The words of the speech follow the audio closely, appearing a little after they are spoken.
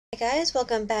Hey guys,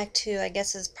 welcome back to, I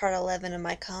guess it's part 11 of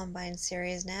my Columbine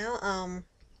series now.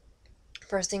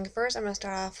 First thing first, I'm going to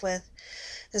start off with,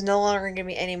 there's no longer going to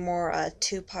be any more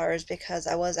two-parters because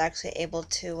I was actually able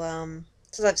to,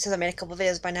 since I made a couple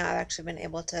videos by now, I've actually been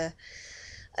able to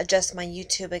adjust my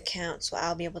YouTube account, so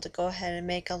I'll be able to go ahead and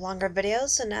make a longer videos,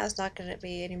 so now it's not going to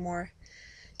be any more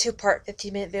two-part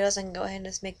 15-minute videos. I can go ahead and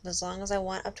just make them as long as I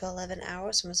want, up to 11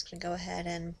 hours, so I'm just going to go ahead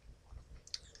and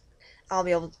I'll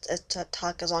be able to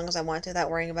talk as long as I want to without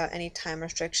worrying about any time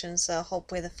restrictions. So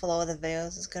hopefully the flow of the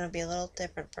videos is going to be a little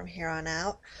different from here on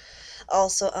out.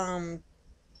 Also,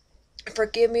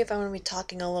 forgive me if I'm going to be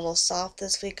talking a little soft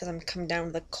this week because I'm coming down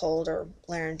with a cold or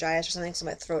laryngitis or something, so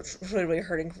my throat's really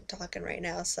hurting from talking right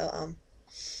now. So,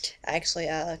 I actually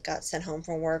got sent home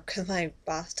from work because my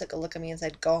boss took a look at me and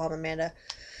said, "Go home, Amanda."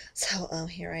 So,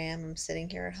 here I am. I'm sitting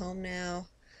here at home now,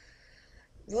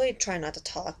 really try not to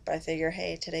talk, but I figure,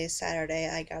 hey, today's Saturday,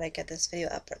 I gotta get this video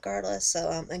up regardless.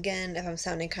 So, again, if I'm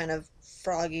sounding kind of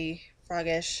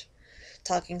froggish,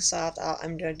 talking soft,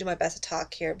 I'm gonna do my best to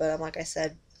talk here, but like I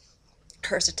said,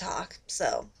 curse to talk.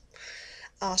 So,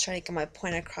 I'll try to get my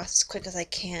point across as quick as I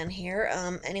can here.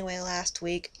 Anyway, last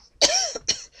week,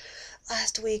 I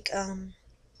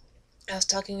was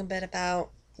talking a bit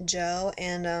about Joe,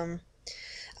 and,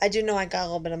 I do know I got a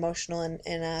little bit emotional in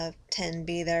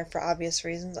 10B there for obvious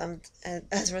reasons.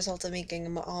 As a result of me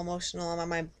getting all emotional,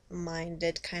 my mind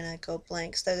did kind of go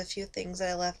blank. So there's a few things that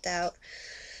I left out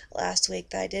last week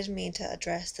that I did mean to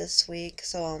address this week.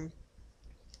 So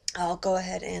I'll go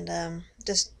ahead and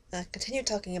just continue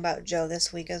talking about Joe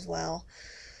this week as well.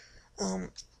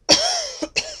 Um,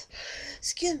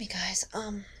 excuse me, guys.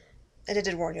 I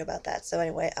did warn you about that. So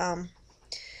anyway, I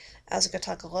was gonna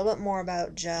talk a little bit more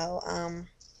about Joe.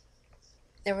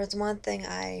 There was one thing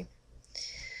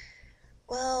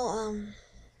well,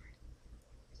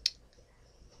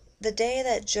 the day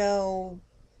that Joe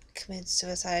committed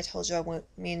suicide, I told you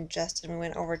me and Justin, we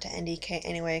went over to NDK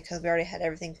anyway because we already had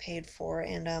everything paid for.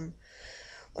 And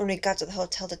when we got to the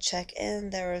hotel to check in,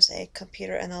 there was a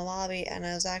computer in the lobby, and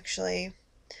I actually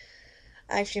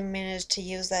managed to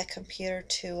use that computer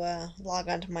to log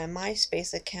onto my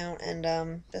MySpace account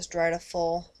and just write a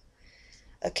full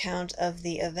account of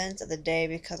the events of the day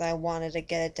because I wanted to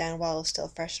get it down while it was still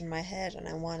fresh in my head, and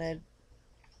I wanted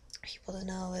people to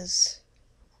know as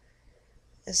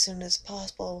soon as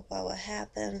possible about what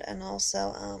happened. And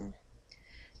also,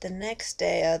 the next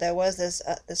day, there was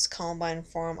this Columbine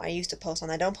forum I used to post on.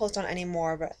 I don't post on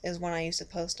anymore, but it was one I used to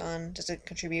post on just to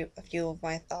contribute a few of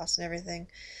my thoughts and everything.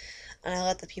 And I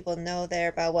let the people know there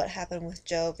about what happened with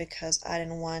Joe because I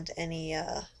didn't want any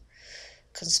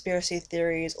conspiracy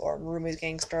theories or rumors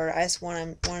getting started. I just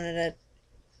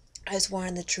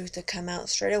wanted the truth to come out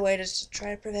straight away just to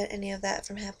try to prevent any of that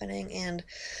from happening. And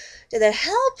did that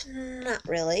help? Not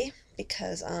really,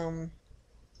 because I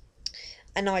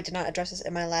know I did not address this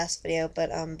in my last video, but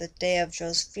the day of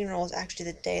Joe's funeral was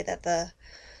actually the day that the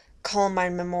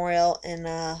Columbine Memorial in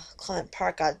Clement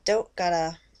Park got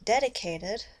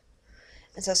dedicated,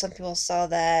 and so some people saw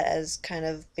that as kind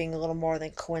of being a little more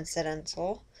than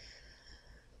coincidental.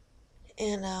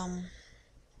 And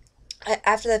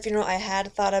after the funeral, I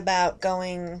had thought about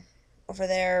going over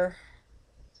there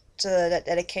to that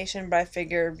dedication, but I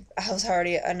figured I was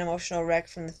already an emotional wreck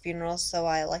from the funeral, so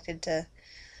I elected to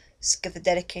skip the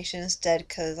dedication instead.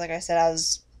 Because, like I said, I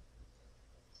was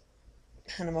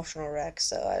an emotional wreck,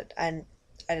 so I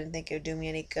didn't think it would do me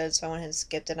any good, so I went ahead and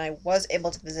skipped it. And I was able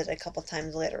to visit it a couple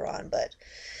times later on, but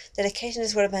dedication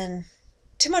just would have been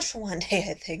too much for one day,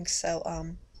 I think. So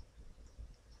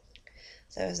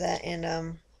so there was that.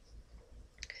 And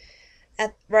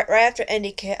right after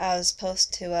NDK, I was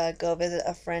supposed to go visit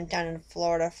a friend down in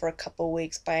Florida for a couple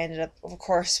weeks, but I ended up, of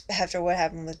course, after what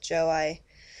happened with Joe, I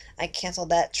canceled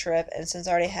that trip. And since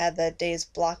I already had the days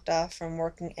blocked off from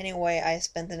working anyway, I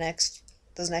spent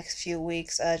those next few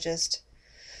weeks just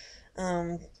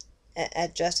um,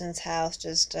 at Justin's house,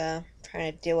 just trying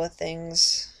to deal with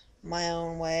things my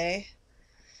own way.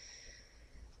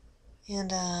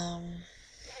 And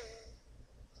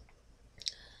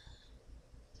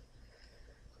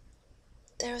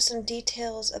there were some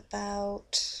details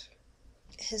about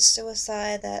his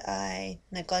suicide that I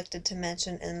neglected to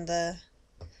mention in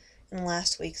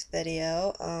last week's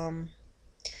video.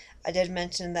 I did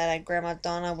mention that Grandma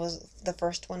Donna was the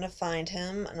first one to find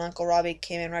him, and Uncle Robbie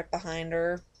came in right behind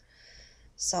her,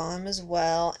 saw him as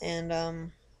well. And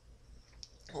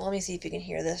well, let me see if you can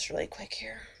hear this really quick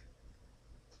here.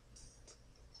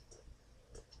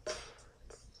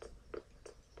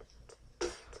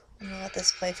 I'm gonna let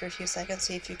this play for a few seconds,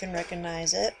 see if you can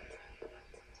recognize it.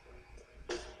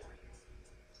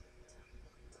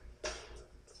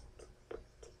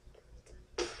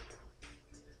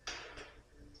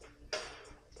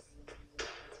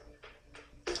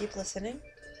 keep listening.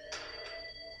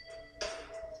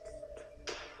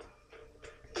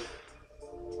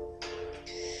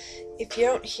 If you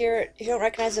don't hear it, if you don't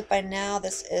recognize it by now,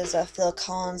 this is a Phil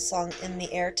Collins song, "In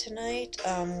the Air Tonight."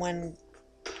 When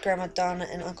Grandma Donna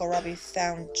and Uncle Robbie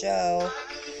found Joe,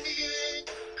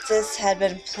 this had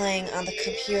been playing on the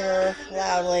computer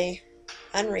loudly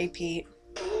on repeat.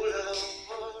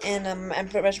 And I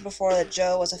mentioned before that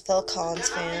Joe was a Phil Collins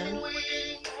fan.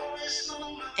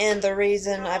 And the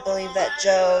reason I believe that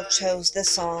Joe chose this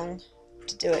song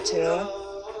to do it to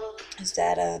is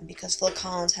that because Phil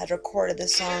Collins had recorded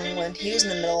this song when he was in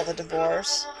the middle of a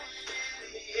divorce.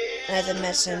 And as I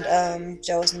mentioned,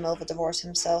 Joe was in the middle of a divorce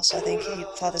himself, so I think he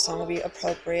thought the song would be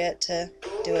appropriate to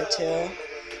do it to.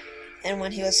 And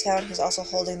when he was found, he was also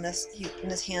holding this, in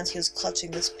his hands, he was clutching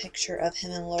this picture of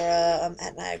him and Laura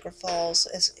at Niagara Falls.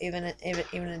 Even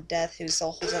in death, he was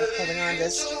still holding on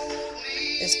this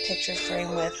picture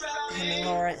frame with him and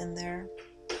Laura in there.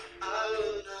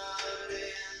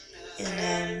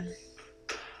 And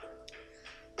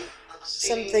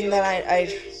something that I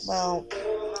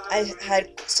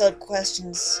had still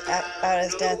questions about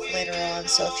his death later on.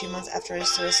 So a few months after his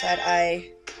suicide,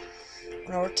 I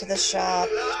went over to the shop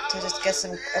to just get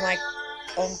some of my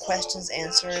own questions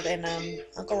answered, and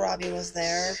Uncle Robbie was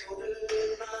there,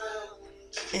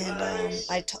 and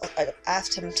I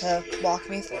asked him to walk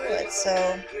me through it.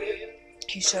 So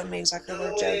he showed me exactly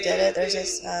where Joe did it. There's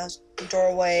this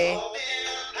doorway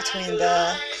between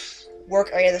the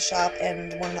work area of the shop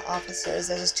and one of the offices.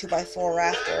 There's this 2x4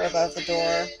 rafter above the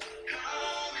door,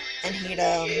 and he'd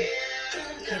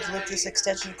loop this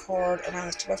extension cord around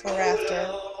this 2x4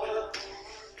 rafter,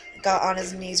 got on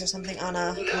his knees or something on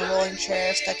a rolling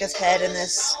chair, stuck his head in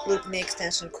this loop in the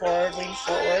extension cord, leaned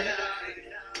forward,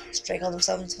 strangled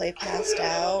himself until he passed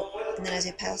out. And then as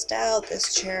he passed out,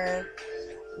 this chair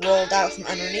rolled out from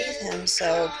underneath him,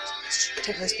 so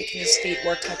typically speaking his feet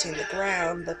were touching the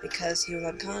ground, but because he was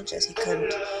unconscious he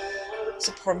couldn't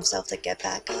support himself to get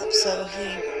back up, so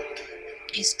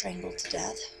he strangled to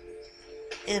death.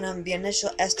 And the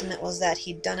initial estimate was that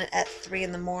he'd done it at 3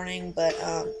 in the morning, but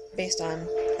based on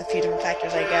a few different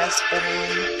factors, I guess.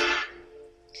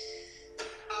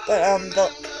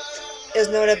 It was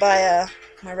noted by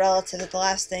my relative that the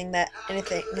last thing that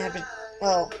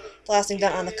the last thing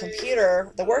done on the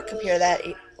computer, the work computer, that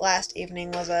last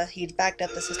evening was he'd backed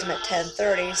up the system at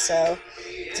 10:30. So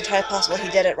it's entirely possible he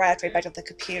did it right after he backed up the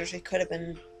computer. So he could have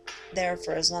been there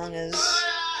for as long as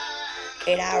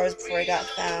 8 hours before he got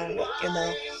found. Even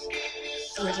though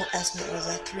the original estimate was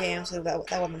at 3 a.m., so that would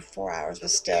have been 4 hours.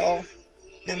 But still,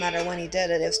 no matter when he did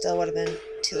it, it still would have been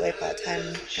too late by the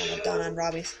time Donna and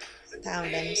Robbie found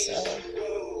him. So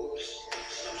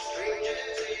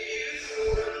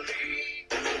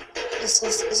it's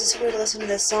just weird to listen to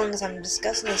this song as I'm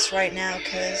discussing this right now,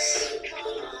 because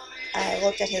I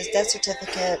looked at his death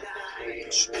certificate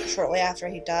shortly after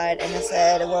he died, and it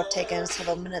said it would have taken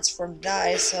several minutes for him to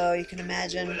die. So you can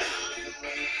imagine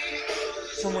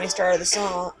from when he started this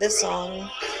song,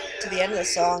 to the end of the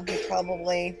song, he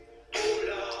probably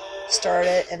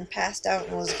started and passed out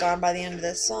and was gone by the end of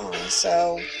this song.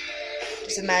 So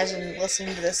just imagine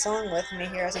listening to this song with me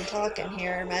here as I'm talking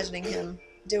here, imagining him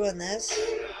doing this.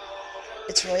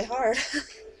 It's really hard.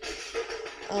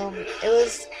 It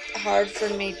was hard for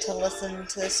me to listen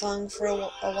to this song for a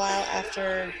while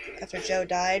after Joe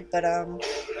died, but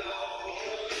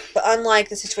unlike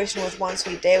the situation with One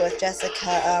Sweet Day with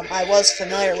Jessica, I was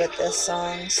familiar with this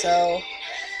song, so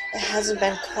it hasn't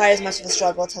been quite as much of a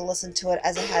struggle to listen to it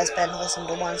as it has been to listen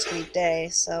to One Sweet Day.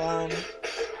 So I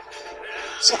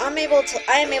am able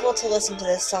to listen to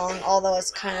this song, although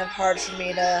it's kind of hard for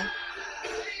me to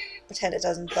pretend it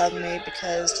doesn't bug me,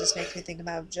 because it just makes me think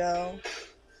about Joe.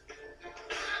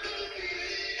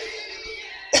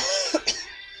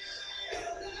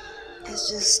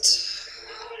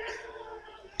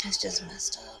 It's just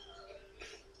messed up.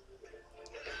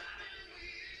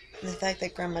 And the fact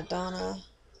that Grandma Donna,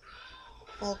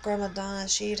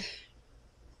 she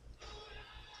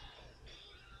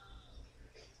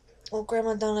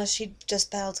just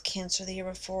battled cancer the year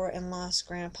before and lost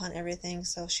Grandpa and everything,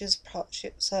 so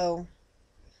and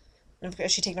of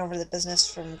course she'd taken over the business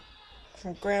from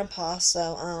Grandpa,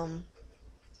 so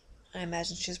I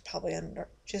imagine she was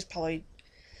probably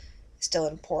still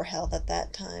in poor health at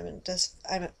that time, and just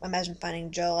I imagine finding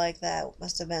Joe like that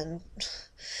must have been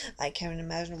I can't even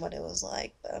imagine what it was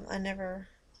like. But I never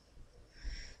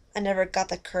got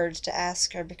the courage to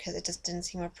ask her because it just didn't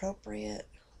seem appropriate.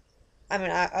 I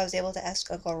mean, I was able to ask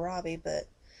Uncle Robbie, but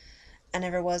I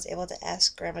never was able to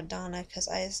ask Grandma Donna because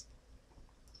I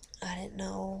didn't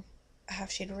know how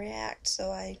she'd react,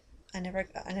 so I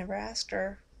never asked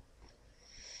her.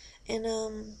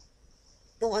 And,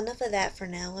 well, enough of that for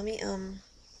now.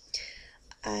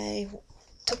 I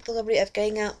took the liberty of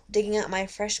digging out my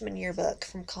freshman yearbook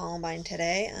from Columbine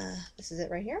today. This is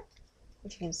it right here,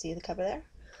 if you can see the cover there.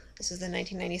 This is the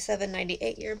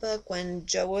 1997-98 yearbook when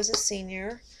Joe was a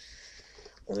senior.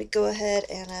 Let me go ahead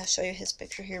and show you his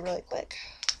picture here really quick.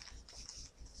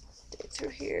 Dig through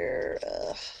here.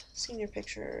 Senior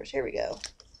pictures. Here we go.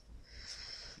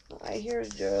 Alright, here's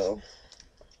Joe.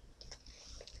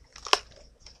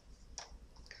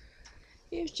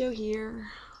 Here's Joe here.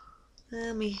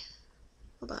 Let me,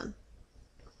 hold on.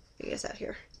 Get this out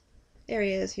here. There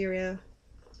he is. Here we go.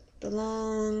 The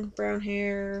long brown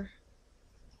hair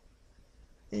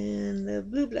and the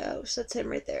blue blouse. That's him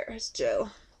right there. It's Joe.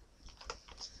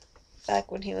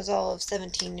 Back when he was all of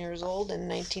 17 years old in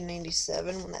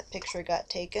 1997 when that picture got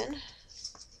taken.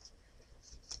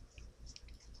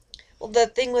 Well, the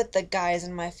thing with the guys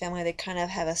in my family, they kind of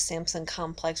have a Samson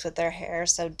complex with their hair.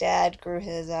 So Dad grew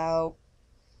his out,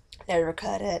 never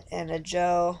cut it, and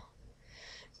Joe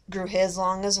grew his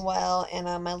long as well. And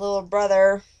my little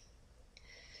brother,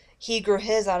 he grew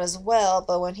his out as well,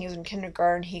 but when he was in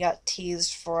kindergarten, he got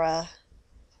teased by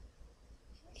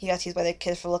the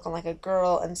kids for looking like a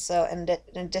girl, and so in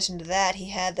addition to that, he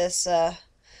had this I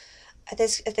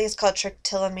think it's called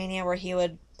trichotillomania, where he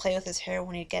would play with his hair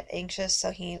when he'd get anxious.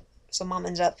 So Mom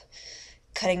ended up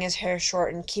cutting his hair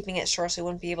short and keeping it short so he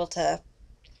wouldn't be able to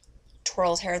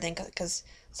twirl his hair. Because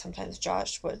sometimes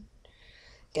Josh would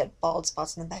get bald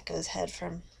spots in the back of his head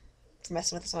from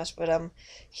messing with it so much. But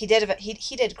he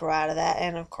did grow out of that,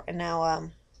 and of course now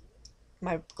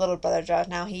my little brother Josh,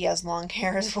 now he has long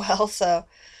hair as well. So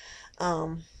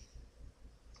but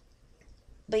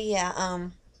yeah,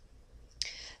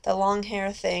 the long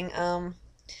hair thing,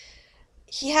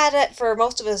 he had it for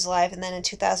most of his life, and then in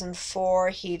 2004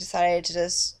 he decided to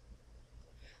just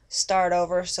start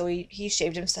over. So he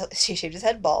shaved his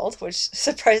head bald, which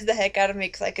surprised the heck out of me,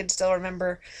 because I could still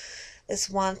remember this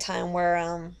one time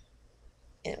where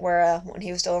when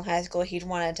he was still in high school, he'd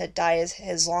wanted to dye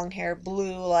his long hair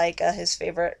blue like his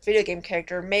favorite video game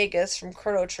character Magus from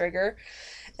Chrono Trigger,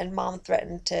 and Mom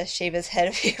threatened to shave his head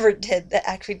if he ever did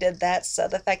that. So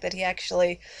the fact that he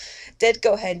actually did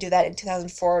go ahead and do that in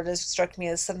 2004 just struck me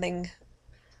as something,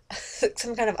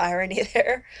 some kind of irony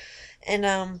there. And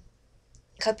a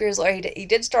couple years later, he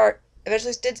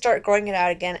eventually did start growing it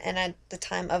out again. And at the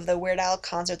time of the Weird Al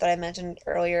concert that I mentioned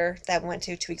earlier, that we went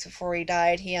to 2 weeks before he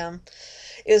died,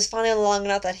 it was finally long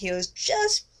enough that he was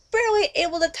just barely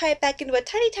able to tie it back into a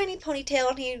tiny, tiny ponytail,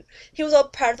 and he was all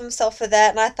proud of himself for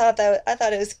that. And I thought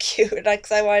it was cute,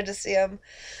 because I wanted to see him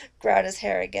grow out his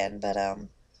hair again. But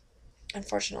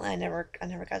unfortunately, I never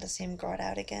got to see him grow it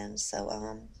out again.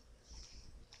 So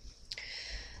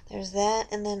there's that.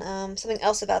 And then something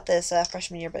else about this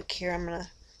freshman yearbook here.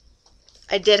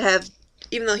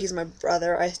 Even though he's my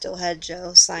brother, I still had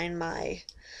Joe sign my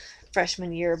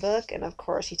freshman yearbook, and of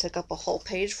course he took up a whole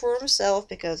page for himself,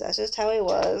 because that's just how he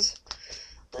was.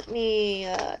 Let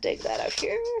me dig that out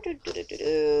here.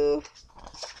 This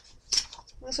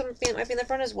one might be in the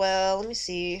front as well. Let me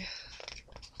see.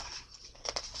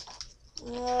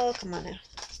 Oh, come on now.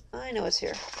 I know it's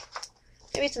here.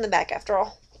 Maybe it's in the back after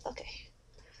all. Okay.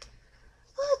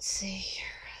 Let's see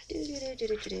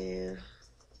here.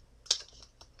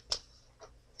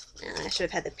 I should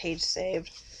have had the page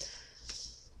saved.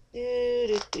 There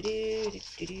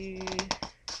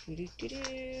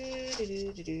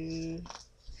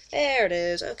it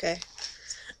is. Okay.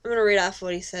 I'm going to read off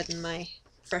what he said in my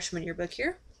freshman yearbook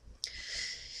here.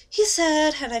 He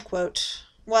said, and I quote,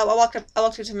 well, I walked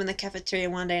up to him in the cafeteria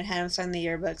one day and had him sign the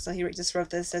yearbook. So he just wrote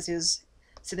this as he was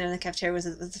sitting there in the cafeteria with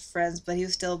his friends, but he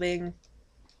was still being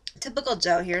typical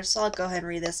Joe here. So I'll go ahead and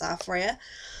read this off for you.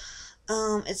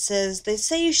 It says, "They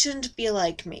say you shouldn't be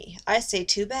like me. I say,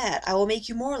 too bad. I will make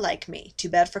you more like me. Too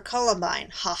bad for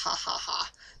Columbine. Ha ha ha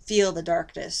ha. Feel the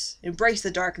darkness. Embrace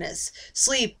the darkness.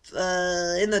 Sleep,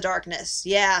 in the darkness.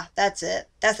 Yeah, that's it.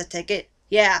 That's the ticket.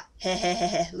 Yeah. Heh heh heh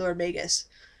heh, Lord Magus."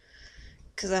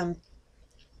 Because,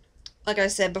 like I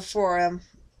said before,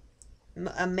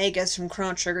 Magus from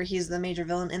Chrono Trigger, he's the major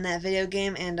villain in that video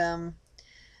game, and,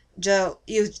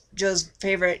 Joe's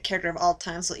favorite character of all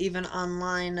time, so even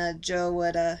online, Joe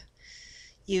would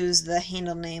use the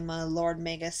handle name Lord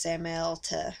Magus Samuel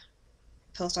to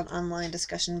post on online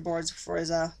discussion boards for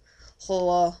his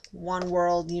whole one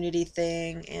world unity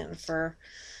thing, and for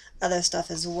other stuff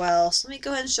as well. So let me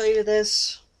go ahead and show you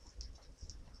this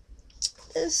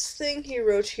thing he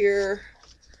wrote here.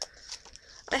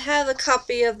 I have a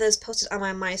copy of this posted on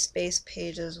my MySpace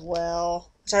page as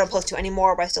well, which I don't post to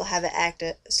anymore, but I still have it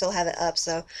up.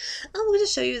 So I'm going to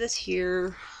show you this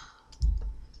here.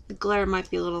 The glare might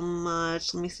be a little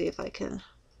much. Let me see if I can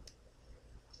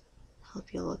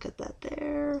help you look at that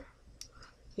there.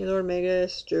 Lord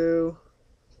Magus, Joe.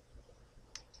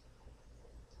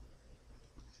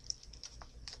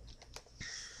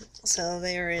 So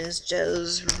there is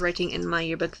Joe's writing in my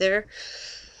yearbook there.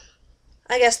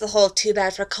 I guess the whole too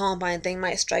bad for Columbine thing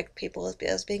might strike people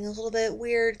as being a little bit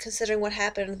weird considering what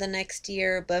happened the next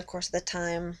year, but of course at the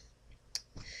time,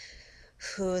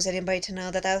 who is anybody to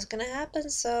know that that was going to happen,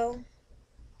 so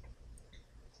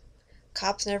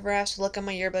cops never asked to look at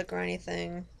my yearbook or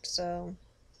anything, so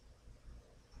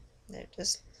they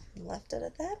just left it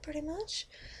at that pretty much.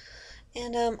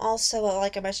 And also,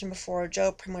 like I mentioned before,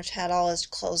 Joe pretty much had all his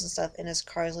clothes and stuff in his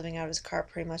car. He was living out of his car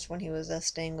pretty much when he was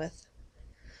staying with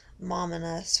Mom and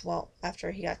us. Well, after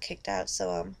he got kicked out.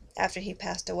 So after he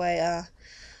passed away,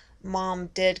 Mom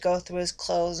did go through his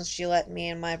clothes and she let me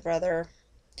and my brother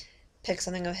pick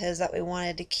something of his that we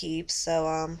wanted to keep.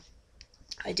 So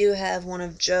I do have one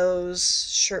of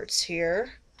Joe's shirts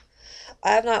here.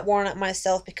 I have not worn it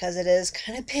myself because it is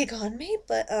kind of big on me,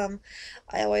 but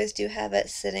I always do have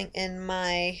it sitting in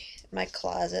my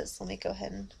closet. So let me go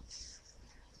ahead and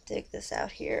dig this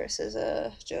out here. This is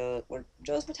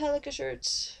Joe's Metallica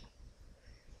shirts.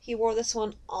 He wore this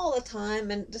one all the time,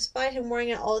 and despite him wearing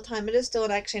it all the time, it is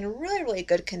still actually in really, really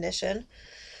good condition.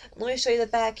 Let me show you the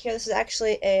back here. This is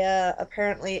actually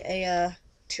apparently a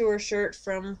tour shirt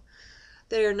from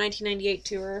their 1998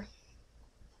 tour.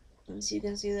 Let me see if you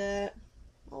can see that.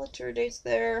 All the tour dates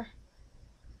there.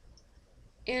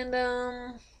 And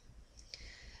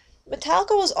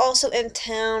Metallica was also in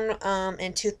town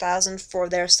in 2000 for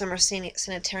their Summer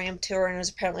Sanitarium tour, and it was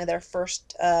apparently their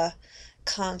first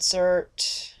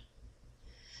concert.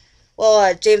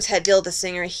 Well, James Hetfield, the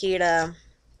singer,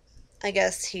 I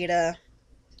guess he'd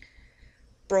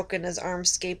broken his arm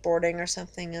skateboarding or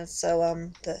something, and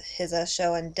so his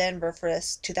show in Denver for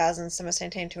this 2000 Summer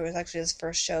Sanitarium tour was actually his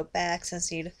first show back since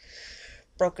he'd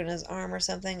broken his arm or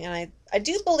something, and I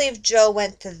do believe Joe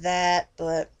went to that,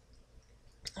 but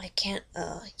I can't,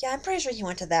 yeah, I'm pretty sure he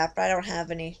went to that, but I don't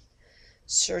have any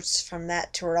shirts from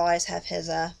that tour. I always have his,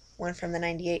 one from the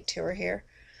 98 tour here.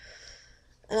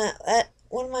 And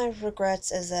one of my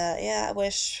regrets is that, yeah, I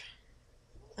wish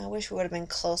we would have been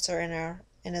closer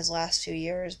in his last few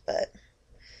years, but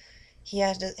he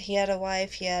had a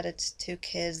wife, he had two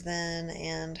kids then,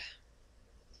 and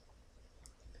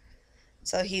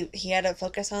so he had to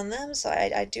focus on them, so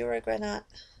I do regret not,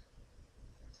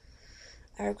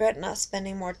 I regret not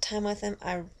spending more time with him.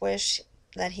 I wish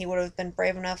that he would have been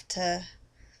brave enough to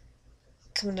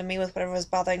come to me with whatever was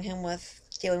bothering him with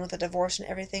dealing with the divorce and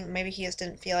everything. Maybe he just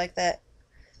didn't feel like that.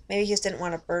 Maybe he just didn't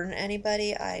want to burden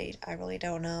anybody. I really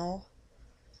don't know.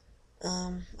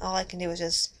 All I can do is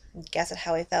just guess at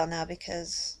how he felt now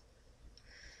because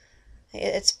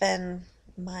it's been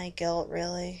my guilt,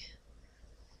 really.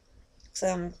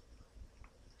 So,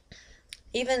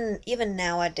 even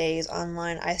nowadays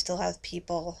online, I still have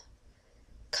people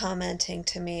commenting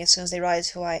to me as soon as they realize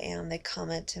who I am. They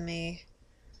comment to me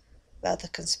about the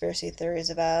conspiracy theories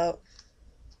about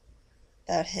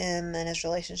him and his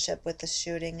relationship with the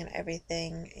shooting and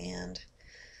everything, and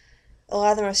a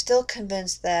lot of them are still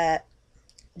convinced that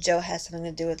Joe has something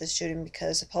to do with the shooting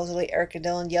because supposedly Eric and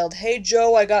Dylan yelled, "Hey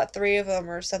Joe, I got 3 of them,"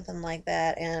 or something like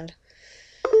that. And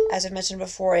as I mentioned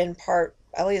before in I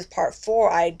believe it's part 4,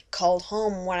 I called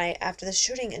home after the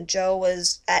shooting, and Joe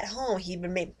was at home. He'd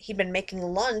been making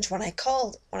lunch when I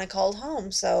called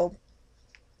home. So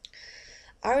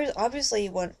I was obviously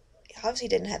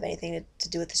didn't have anything to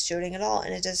do with the shooting at all,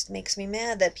 and it just makes me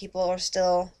mad that people are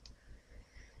still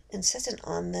insistent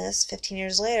on this 15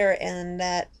 years later and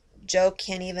that Joe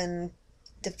can't even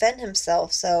defend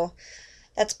himself. So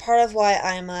that's part of why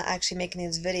I'm actually making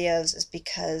these videos, is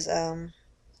because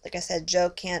like I said,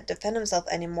 Joe can't defend himself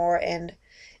anymore, and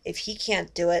if he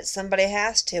can't do it, somebody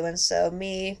has to. And so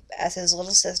me, as his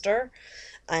little sister,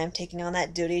 I am taking on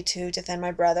that duty to defend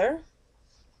my brother.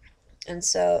 And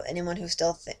so anyone who's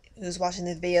watching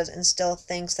these videos and still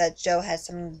thinks that Joe had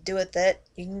something to do with it,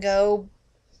 you can go.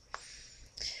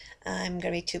 I'm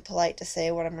gonna be too polite to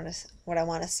say what I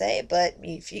want to say, but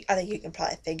I think you can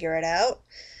probably figure it out.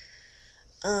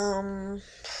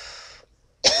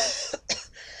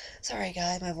 Sorry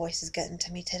guys, my voice is getting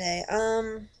to me today.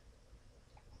 I'm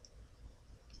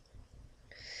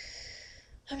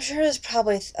sure there's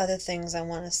probably other things I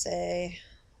want to say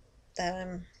that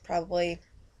I'm probably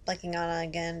blanking on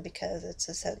again because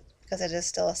because it is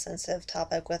still a sensitive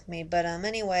topic with me. But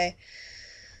anyway,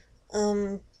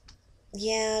 um,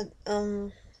 yeah,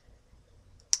 oh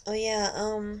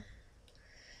yeah,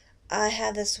 I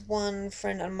had this one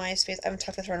friend on MySpace. I haven't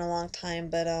talked with her in a long time,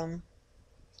 but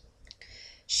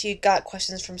she got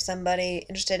questions from somebody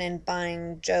interested in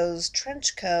buying Joe's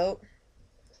trench coat.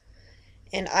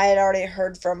 And I had already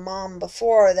heard from Mom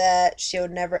before that she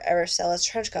would never ever sell his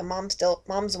trench coat. Mom's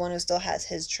the one who still has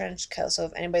his trench coat. So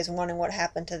if anybody's wondering what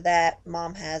happened to that,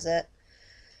 Mom has it.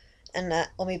 And let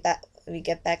me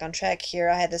get back on track here.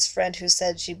 I had this friend who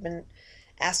said she'd been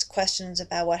asked questions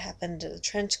about what happened to the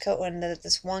trench coat, and that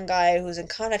this one guy who was in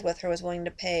contact with her was willing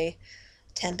to pay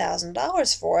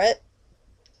 $10,000 for it.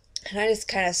 And I just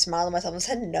kind of smiled at myself and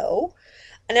said no.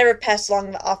 I never passed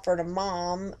along the offer to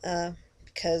Mom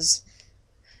because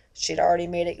she'd already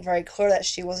made it very clear that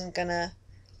she wasn't gonna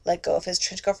let go of his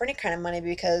trench coat for any kind of money,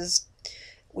 because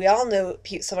we all knew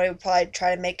somebody would probably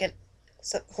try to make it.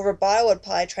 So whoever bought it would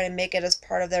probably try to make it as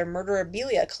part of their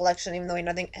murderabilia collection, even though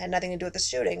he had nothing to do with the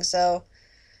shooting. So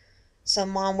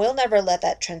Mom will never let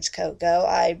that trench coat go.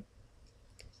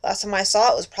 Last time I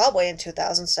saw it was probably in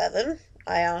 2007.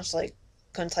 I honestly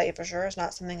couldn't tell you for sure. It's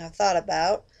not something I've thought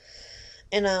about.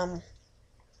 And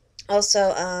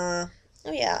also oh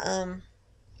yeah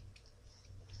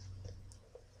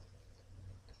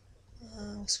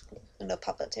window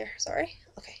popped up here. Sorry.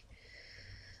 Okay.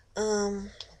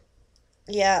 Um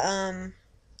yeah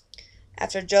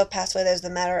After Joe passed away, there's the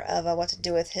matter of what to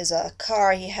do with his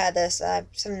car. He had this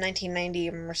some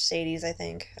 1990 Mercedes, I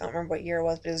think. I don't remember what year it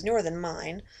was, but it was newer than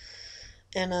mine.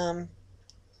 And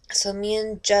so me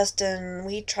and Justin,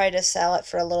 we tried to sell it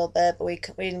for a little bit, but we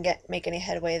didn't make any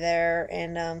headway there.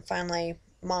 And finally,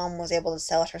 Mom was able to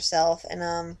sell it herself.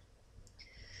 And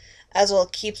as a little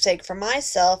keepsake for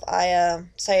myself, I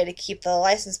decided to keep the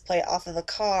license plate off of the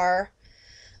car.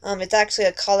 It's actually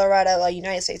a Colorado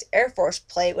United States Air Force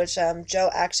plate, which Joe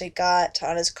actually got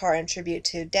on his car in tribute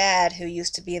to Dad, who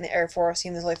used to be in the Air Force. He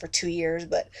was only for 2 years,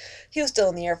 but he was still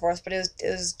in the Air Force. But it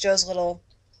was Joe's little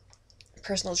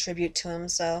personal tribute to him.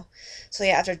 So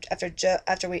yeah.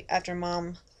 After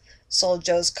Mom sold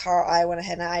Joe's car, I went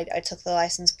ahead and I took the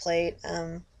license plate.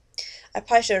 I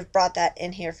probably should have brought that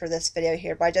in here for this video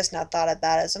here, but I just now thought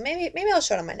about it. So maybe I'll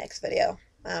show it in my next video.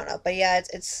 I don't know, but yeah,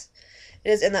 it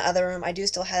is in the other room. I do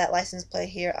still have that license plate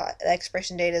here. The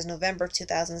expiration date is November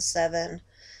 2007.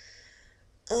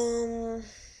 Um,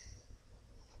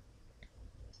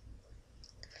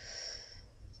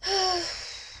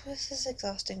 this is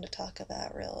exhausting to talk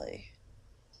about, really.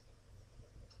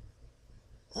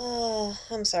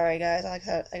 I'm sorry, guys. Like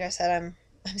I said,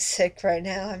 I'm sick right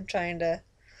now. I'm trying to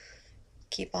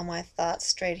keep all my thoughts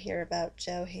straight here about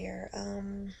Joe here.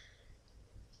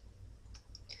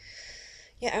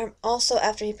 Yeah. Also,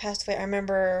 after he passed away, I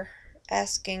remember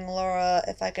asking Laura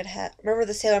if I could have. Remember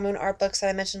the Sailor Moon art books that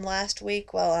I mentioned last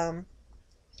week? Well,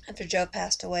 after Joe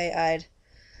passed away, I'd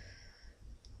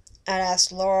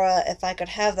asked Laura if I could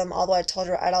have them, although I told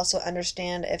her I'd also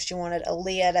understand if she wanted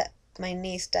Aaliyah, my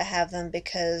niece, to have them,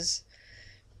 because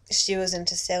she was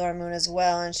into Sailor Moon as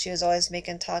well, and she was always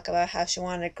making talk about how she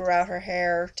wanted to grow out her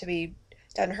hair to be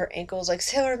down to her ankles like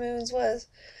Sailor Moon's was.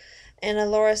 And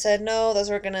Laura said, no, those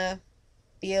were gonna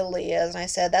be Aaliyah's. And I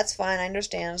said, that's fine, I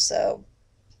understand. So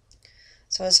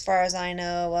as far as I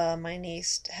know, my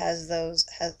niece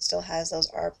still has those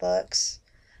art books,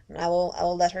 and I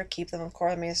will let her keep them. Of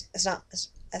course, I mean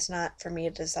it's not for me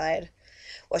to decide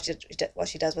what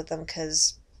she does with them,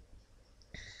 because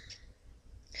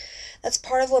that's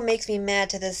part of what makes me mad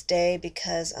to this day.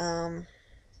 Because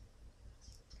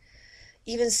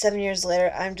even 7 years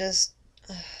later, it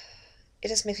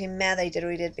just makes me mad that he did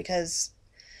what he did, because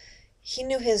he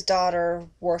knew his daughter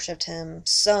worshipped him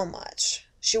so much.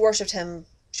 She worshipped him.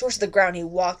 She worshipped the ground he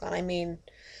walked on. I mean,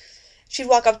 she'd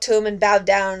walk up to him and bow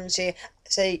down, and she'd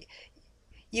say,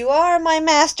 "You are my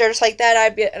master," just like that. I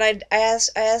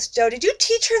asked Joe, "Did you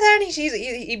teach her that?" And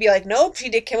he'd be like, "Nope, she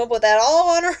did came up with that all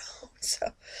on her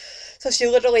own." So she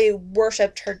literally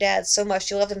worshipped her dad so much.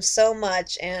 She loved him so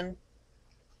much, and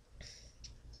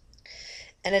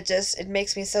it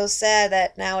makes me so sad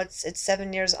that now it's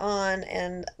 7 years on,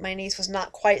 and my niece was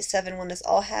not quite 7 when this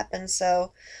all happened.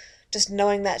 So just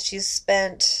knowing that she's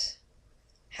spent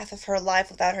half of her life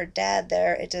without her dad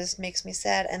there, it just makes me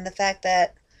sad. And the fact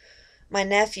that my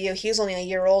nephew, he was only a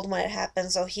year old when it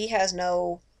happened, so he has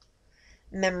no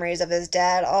memories of his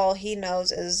dad. All he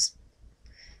knows is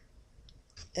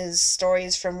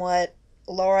stories from what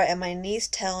Laura and my niece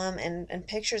tell him, and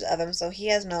pictures of him, so he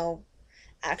has no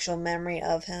actual memory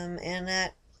of him. And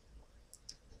that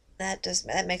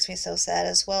makes me so sad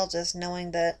as well, just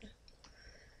knowing that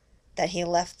he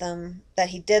left them, that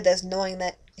he did this knowing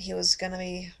that he was going to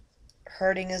be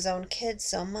hurting his own kids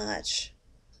so much.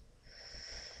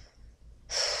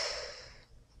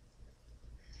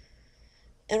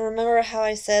 And remember how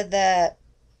I said that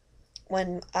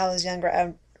when I was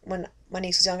younger, when my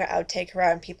niece was younger, I would take her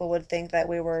out and people would think that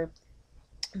we were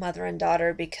mother and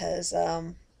daughter because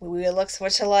we look so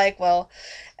much alike. Well,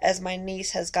 as my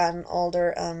niece has gotten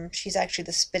older, she's actually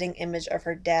the spitting image of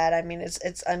her dad. I mean,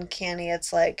 it's uncanny.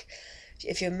 It's like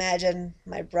if you imagine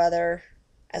my brother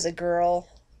as a girl,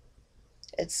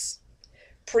 it's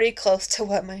pretty close to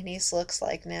what my niece looks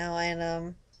like now.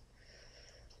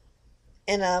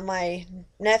 And my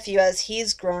nephew, as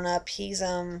he's grown up, he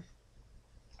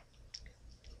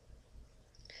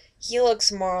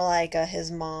looks more like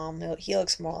his mom. He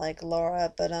looks more like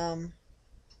Laura, but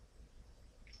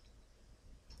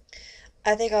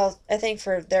I think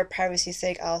for their privacy's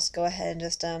sake, I'll just go ahead and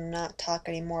just not talk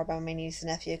anymore about my niece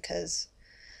and nephew because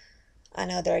I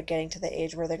know they're getting to the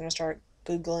age where they're gonna start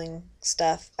Googling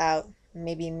stuff about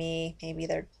maybe me, maybe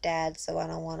their dad, so I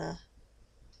don't want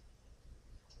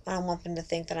them to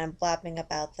think that I'm blabbing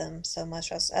about them so much.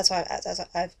 That's why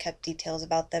I've kept details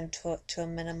about them to a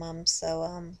minimum.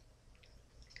 So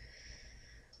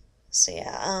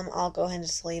yeah, I'll go ahead and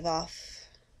just leave off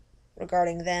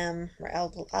regarding them.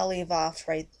 I'll leave off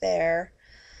right there.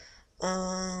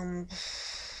 Let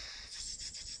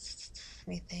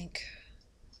me think.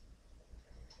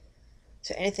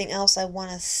 So anything else I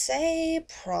want to say?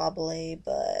 Probably,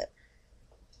 but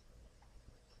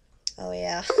oh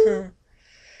yeah.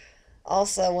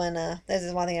 Also, when this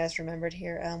is one thing I just remembered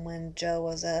here. When Joe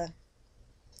was a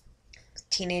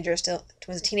teenager,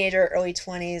 early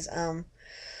 20s.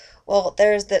 Well,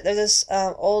 there's this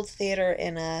old theater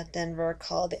in Denver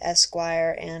called the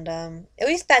Esquire, and at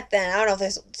least back then, I don't know if they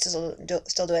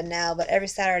still do it now, but every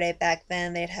Saturday back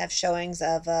then they'd have showings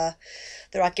of the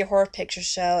Rocky Horror Picture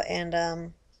Show,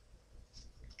 and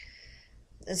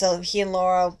so he and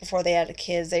Laura, before they had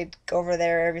kids, they'd go over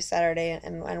there every Saturday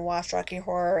and watch Rocky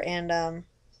Horror, and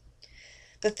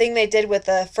the thing they did with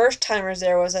the first timers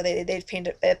there was that they'd paint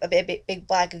a big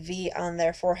black V on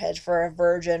their forehead for a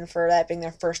virgin for that being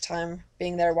their first time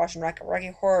being there watching Rocky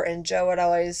Horror. And Joe would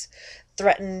always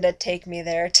threaten to take me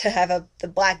there to have the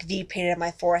black V painted on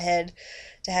my forehead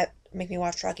to make me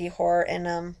watch Rocky Horror.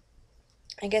 And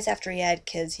I guess after he had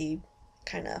kids, he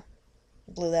kind of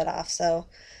blew that off. So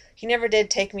he never did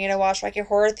take me to watch Rocky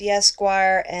Horror at the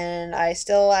Esquire, and I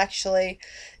still actually,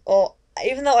 well,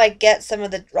 even though I get some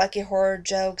of the Rocky Horror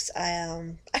jokes,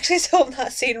 I actually still have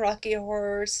not seen Rocky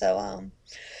Horror, so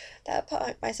that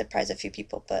might surprise a few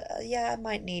people, but yeah, I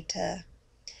might need to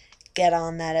get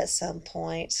on that at some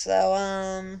point. So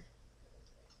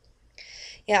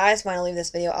yeah, I just want to leave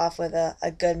this video off with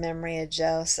a good memory of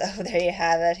Joe. So there you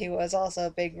have it. He was also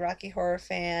a big Rocky Horror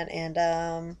fan,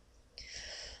 and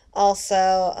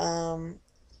also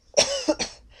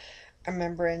I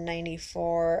remember in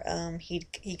 '94,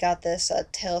 he got this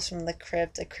Tales from the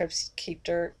Crypt, a Crypt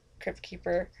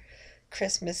Keeper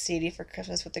Christmas CD for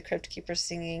Christmas with the Crypt Keeper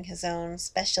singing his own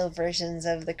special versions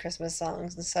of the Christmas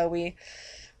songs, and so we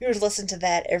would listen to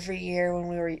that every year when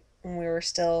we were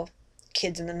still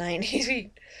kids in the '90s.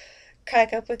 We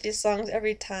crack up with these songs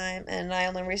every time, and I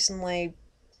only recently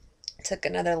took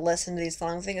another listen to these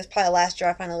songs. I think it was probably last year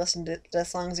I finally listened to the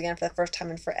songs again for the first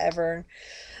time in forever.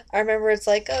 I remember it's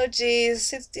like, oh geez,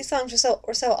 these songs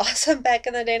were so awesome back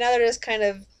in the day. Now they're just kind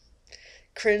of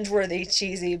cringeworthy,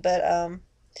 cheesy. But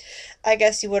I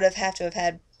guess you would have had to have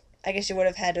had, I guess you would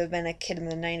have had to have been a kid in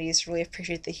the '90s to really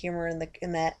appreciate the humor in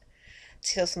that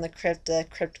Tales from the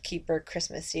Crypt Keeper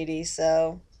Christmas CD.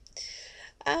 So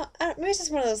maybe it's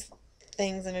just one of those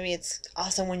things, and maybe it's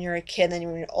awesome when you're a kid, and then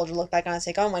when you're older, look back on it and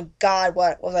say, oh my God,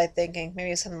 what was I thinking?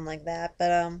 Maybe it's something like that.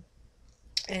 But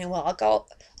anyway, I'll go,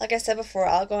 like I said before,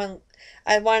 I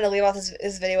wanted to leave off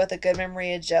this video with a good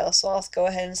memory of Joe, so I'll go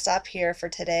ahead and stop here for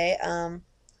today.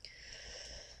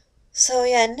 So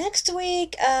yeah, next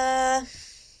week, I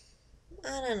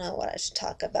don't know what I should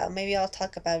talk about. Maybe I'll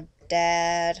talk about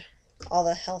Dad, all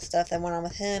the health stuff that went on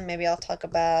with him. Maybe I'll talk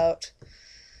about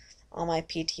all my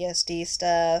PTSD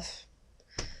stuff.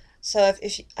 So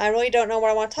I really don't know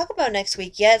what I want to talk about next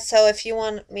week yet, so if you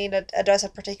want me to address a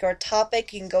particular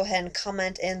topic, you can go ahead and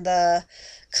comment in the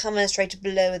comments right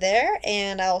below there,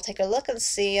 and I'll take a look and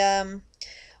see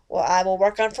what I will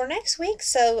work on for next week.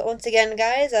 So once again,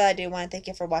 guys, I do want to thank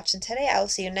you for watching today. I will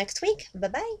see you next week.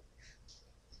 Bye-bye.